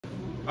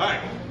Hi,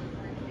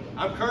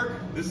 I'm Kirk.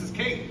 This is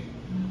Kate.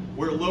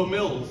 We're at Lowe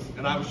Mills,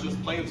 and I was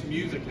just playing some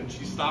music, and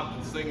she stopped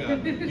and sang a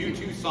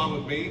U2 song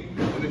with me,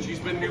 and then she's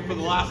been here for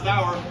the last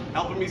hour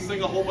helping me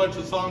sing a whole bunch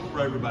of songs for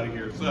everybody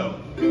here.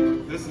 So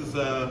this is,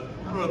 I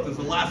don't know if this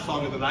is the last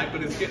song of the night,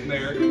 but it's getting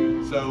there.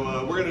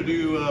 So we're going to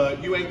do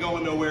You Ain't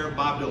Going Nowhere,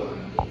 Bob Dylan.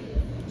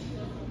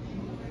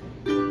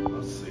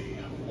 Let's see,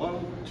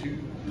 1, 2,